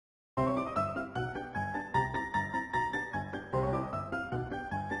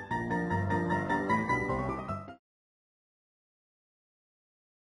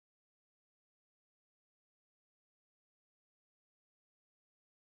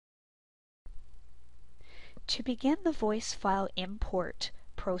To begin the voice file import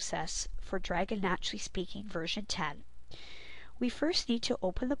process for Dragon Naturally Speaking version 10, we first need to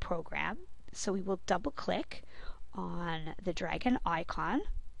open the program, so we will double click on the Dragon icon.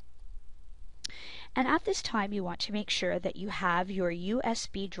 And at this time you want to make sure that you have your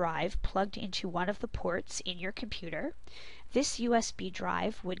USB drive plugged into one of the ports in your computer. This USB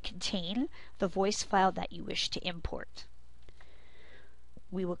drive would contain the voice file that you wish to import.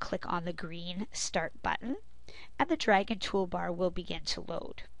 We will click on the green Start button, and the Dragon toolbar will begin to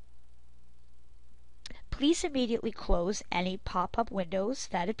load. Please immediately close any pop-up windows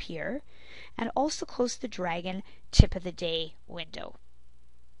that appear, and also close the Dragon Tip of the Day window.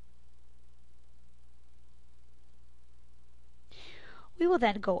 We will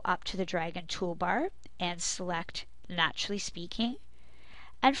then go up to the Dragon toolbar and select Naturally Speaking,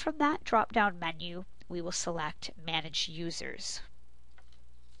 and from that drop-down menu we will select Manage Users.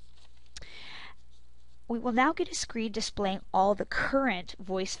 We will now get a screen displaying all the current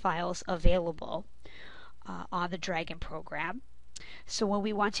voice files available on the Dragon program. So when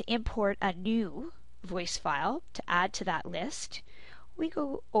we want to import a new voice file to add to that list, we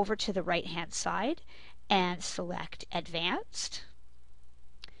go over to the right hand side and select Advanced,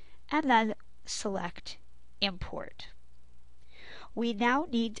 and then select Import. We now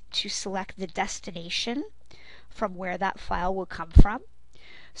need to select the destination from where that file will come from.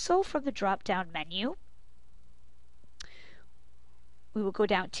 So from the drop-down menu, we will go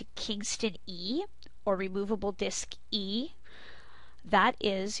down to Kingston E, or Removable Disk E. That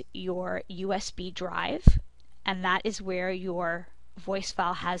is your USB drive, and that is where your voice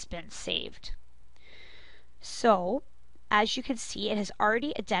file has been saved. So, as you can see, it has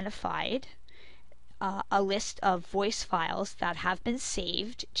already identified a list of voice files that have been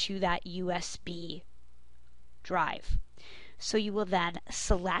saved to that USB drive. So you will then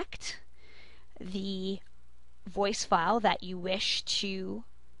select the voice file that you wish to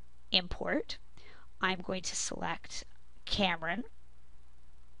import. I'm going to select Cameron.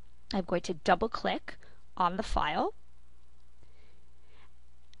 I'm going to double click on the file.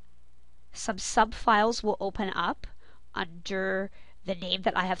 Some sub-files will open up under the name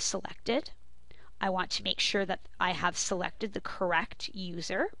that I have selected. I want to make sure that I have selected the correct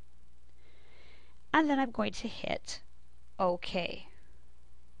user, and then I'm going to hit OK.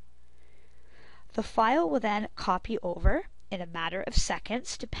 The file will then copy over in a matter of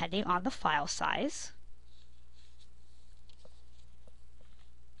seconds depending on the file size.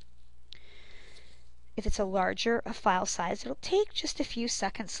 If it's a larger file size, it'll take just a few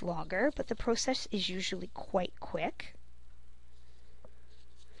seconds longer, but the process is usually quite quick.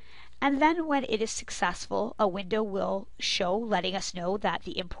 And then when it is successful, a window will show letting us know that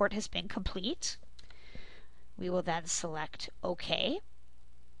the import has been complete. We will then select OK.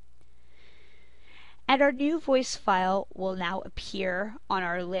 And our new voice file will now appear on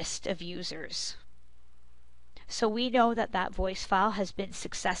our list of users. So we know that that voice file has been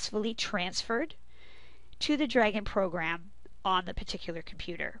successfully transferred to the Dragon program on the particular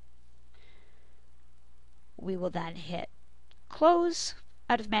computer. We will then hit Close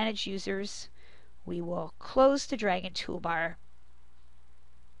out of Manage Users. We will close the Dragon toolbar.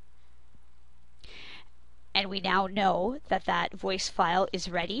 And we now know that that voice file is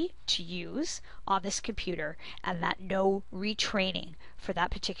ready to use on this computer, and that no retraining for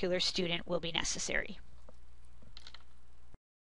that particular student will be necessary.